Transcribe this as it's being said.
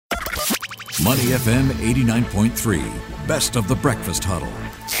Money FM 89.3, best of the breakfast huddle.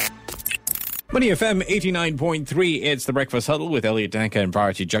 Money FM 89.3, it's the Breakfast Huddle with Elliot Danker and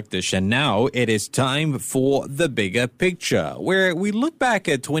Bharati Jagdish. And now it is time for the bigger picture, where we look back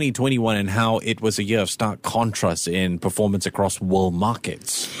at 2021 and how it was a year of stark contrast in performance across world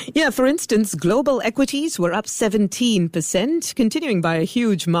markets. Yeah, for instance, global equities were up 17%, continuing by a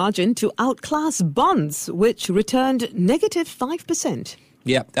huge margin to outclass bonds, which returned negative 5%.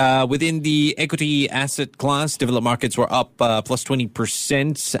 Yeah, within the equity asset class, developed markets were up plus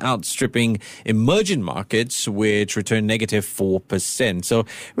 20%, outstripping emerging markets, which returned negative 4%. So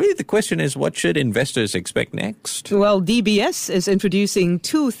really the question is, what should investors expect next? Well, DBS is introducing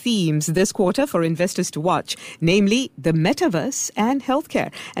two themes this quarter for investors to watch, namely the metaverse and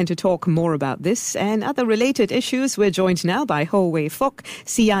healthcare. And to talk more about this and other related issues, we're joined now by Ho Wei Fok,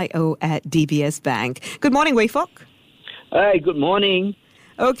 CIO at DBS Bank. Good morning, Wei Fok. Hi, good morning.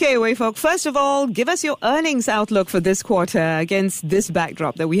 Okay, Wei Fok, first of all, give us your earnings outlook for this quarter against this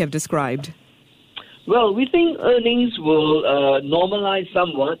backdrop that we have described. Well, we think earnings will normalize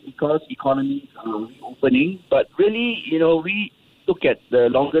somewhat because economies are reopening. But really, we look at the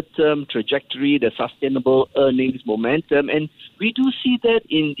longer-term trajectory, the sustainable earnings momentum, and we do see that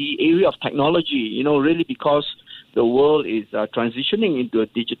in the area of technology, really because the world is transitioning into a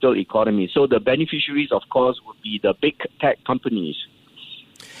digital economy. So the beneficiaries, of course, would be the big tech companies.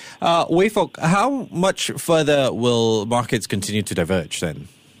 Wei Fok, how much further will markets continue to diverge then?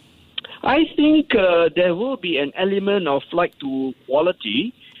 I think there will be an element of flight to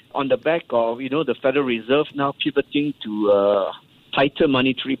quality on the back of, the Federal Reserve now pivoting to tighter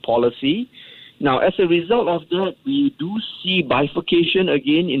monetary policy. Now, as a result of that, we do see bifurcation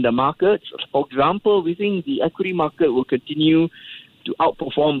again in the markets. For example, we think the equity market will continue to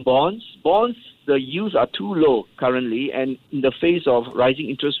outperform bonds. Bonds, the yields are too low currently, and in the face of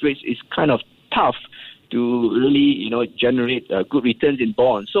rising interest rates, it's kind of tough to really, generate good returns in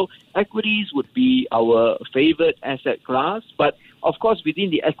bonds. So equities would be our favorite asset class, but of course,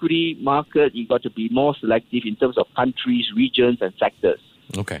 within the equity market, you've got to be more selective in terms of countries, regions, and sectors.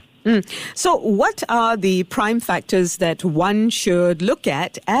 Okay. So what are the prime factors that one should look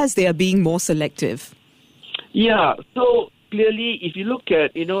at as they are being more selective? Yeah, so clearly, if you look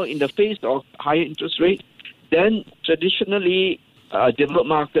at, in the face of higher interest rates, then traditionally developed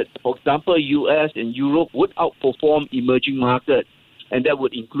markets, for example, US and Europe, would outperform emerging markets, and that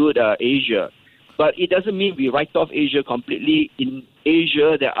would include Asia. But it doesn't mean we write off Asia completely. In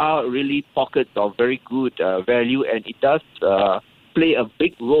Asia, there are really pockets of very good value, and it does play a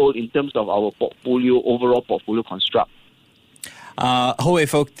big role in terms of our overall portfolio construct. Ho Wei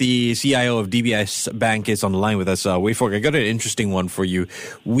Fok, the CIO of DBS Bank, is on the line with us. Wei Fok, I got an interesting one for you.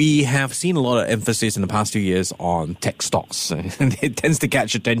 We have seen a lot of emphasis in the past 2 years on tech stocks. It tends to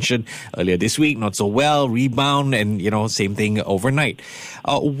catch attention. Earlier this week, not so well, rebound, and, same thing overnight.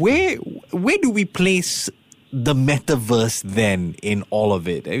 Where do we place the metaverse then in all of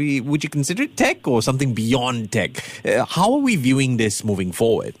it? I mean, would you consider it tech or something beyond tech? How are we viewing this moving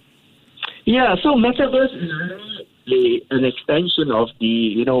forward? Yeah, so metaverse is really an extension of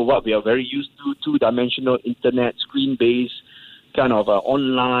the, what we are very used to, two-dimensional internet, screen-based kind of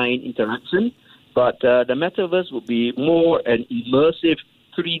online interaction. But the metaverse will be more an immersive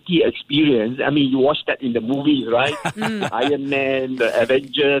 3D experience. I mean, you watch that in the movies, right? Iron Man, the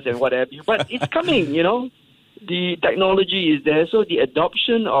Avengers, and whatever. But it's coming, The technology is there. So the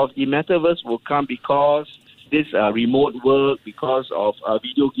adoption of the metaverse will come because this remote work, because of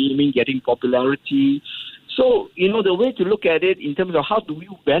video gaming getting popularity. So, the way to look at it in terms of how do we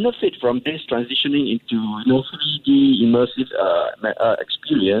benefit from this transitioning into, 3D immersive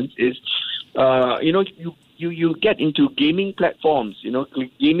experience is, you get into gaming platforms.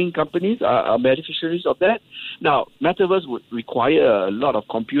 Gaming companies are beneficiaries of that. Now, metaverse would require a lot of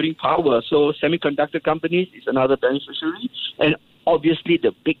computing power. So semiconductor companies is another beneficiary. And obviously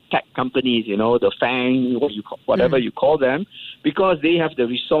the big tech companies, the FANG, whatever you call them, because they have the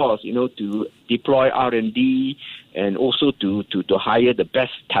resource, to deploy R&D and also to hire the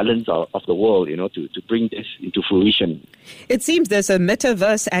best talents of the world, to bring this into fruition. It seems there's a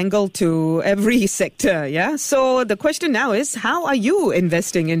metaverse angle to every sector, yeah? So the question now is, how are you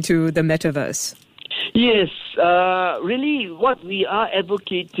investing into the metaverse? Yes, really what we are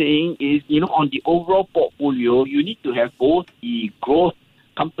advocating is, on the overall portfolio, you need to have both the growth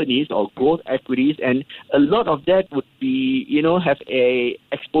companies or growth equities, and a lot of that would be, have a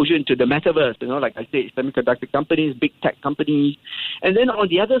exposure into the metaverse, like I said, semiconductor companies, big tech companies. And then on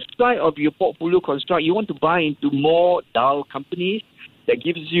the other side of your portfolio construct, you want to buy into more dull companies that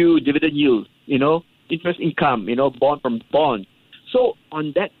gives you dividend yield, interest income, bond from bond. So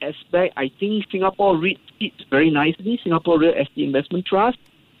on that aspect, I think Singapore REIT fits very nicely, Singapore Real Estate Investment Trust.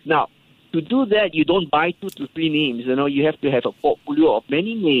 Now, to do that, you don't buy 2 to 3 names. You have to have a portfolio of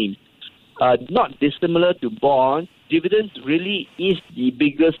many names. Not dissimilar to bonds, dividends really is the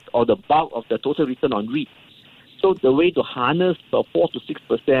biggest or the bulk of the total return on REIT. So the way to harness the 4 to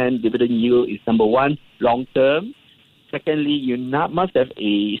 6% dividend yield is, number one, long term. Secondly, you must have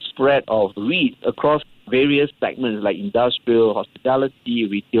a spread of REIT across various segments like industrial, hospitality,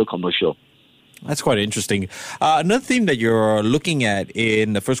 retail, commercial. That's quite interesting. Another theme that you're looking at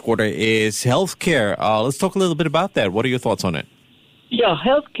in the first quarter is healthcare. Let's talk a little bit about that. What are your thoughts on it? Yeah,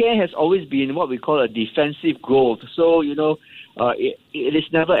 healthcare has always been what we call a defensive growth. So, it is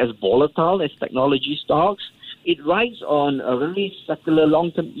never as volatile as technology stocks. It rides on a very secular,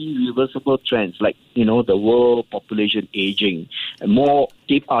 long-term, irreversible trends like, the world population aging, and more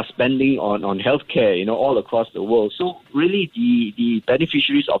people are spending on healthcare, all across the world. So really the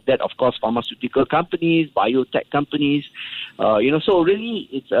beneficiaries of that, of course, pharmaceutical companies, biotech companies, so really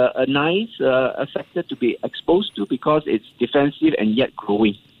it's a nice a sector to be exposed to because it's defensive and yet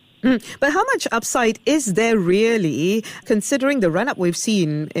growing. But how much upside is there really, considering the run-up we've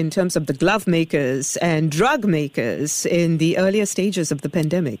seen in terms of the glove makers and drug makers in the earlier stages of the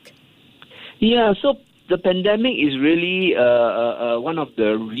pandemic? Yeah, so the pandemic is really one of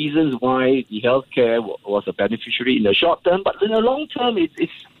the reasons why the healthcare was a beneficiary in the short term. But in the long term, it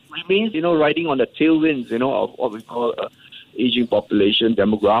remains, riding on the tailwinds, of what we call aging population,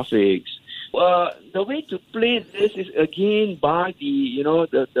 demographics. The way to play this is again by the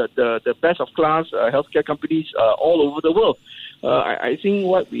best of class healthcare companies all over the world. I think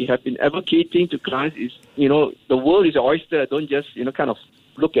what we have been advocating to clients is the world is an oyster. Don't just kind of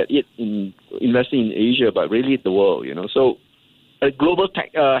look at it in investing in Asia, but really the world. So a global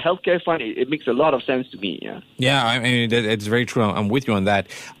tech, healthcare fund, it makes a lot of sense to me. Yeah, I mean, it's very true. I'm with you on that.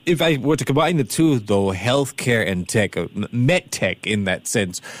 If I were to combine the two, though, healthcare and tech, med tech in that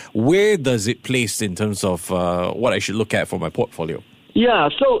sense, where does it place in terms of what I should look at for my portfolio? Yeah,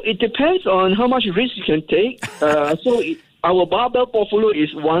 so it depends on how much risk you can take. Our barbell portfolio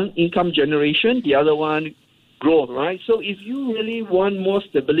is one, income generation, the other one, growth, right? So if you really want more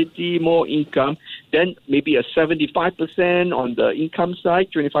stability, more income, then maybe a 75% on the income side,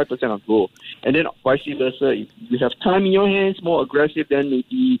 25% on growth. And then vice versa, if you have time in your hands, more aggressive, then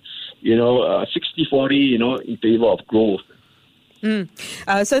maybe, 60-40, in favor of growth.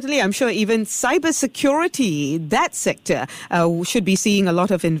 Certainly, I'm sure even cybersecurity, that sector, should be seeing a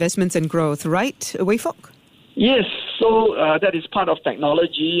lot of investments and growth, right, Wei Fok? Yes, so that is part of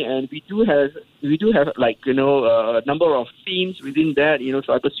technology, and we do have a number of themes within that.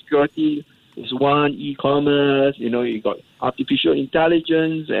 Cybersecurity is one, e-commerce. You got artificial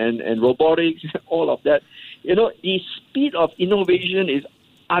intelligence and robotics, all of that. The speed of innovation is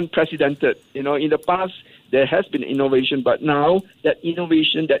unprecedented. In the past there has been innovation, but now that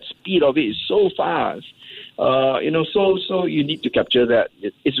innovation, that speed of it is so fast. So you need to capture that.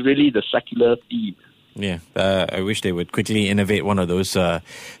 It's really the secular theme. Yeah, I wish they would quickly innovate one of those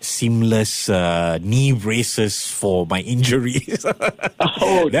seamless knee braces for my injuries.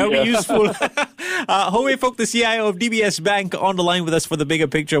 That would be useful. Ho Wei Fok, the CIO of DBS Bank, on the line with us for the bigger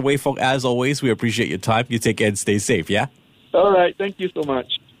picture. Wei Fok, as always, we appreciate your time. You take care and stay safe, yeah? All right, thank you so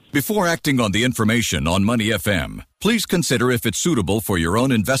much. Before acting on the information on Money FM, please consider if it's suitable for your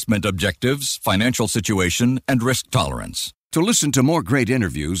own investment objectives, financial situation, and risk tolerance. To listen to more great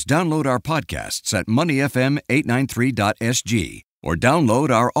interviews, download our podcasts at moneyfm893.sg or download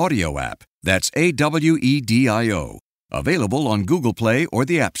our audio app. That's AWEDIO. Available on Google Play or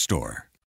the App Store.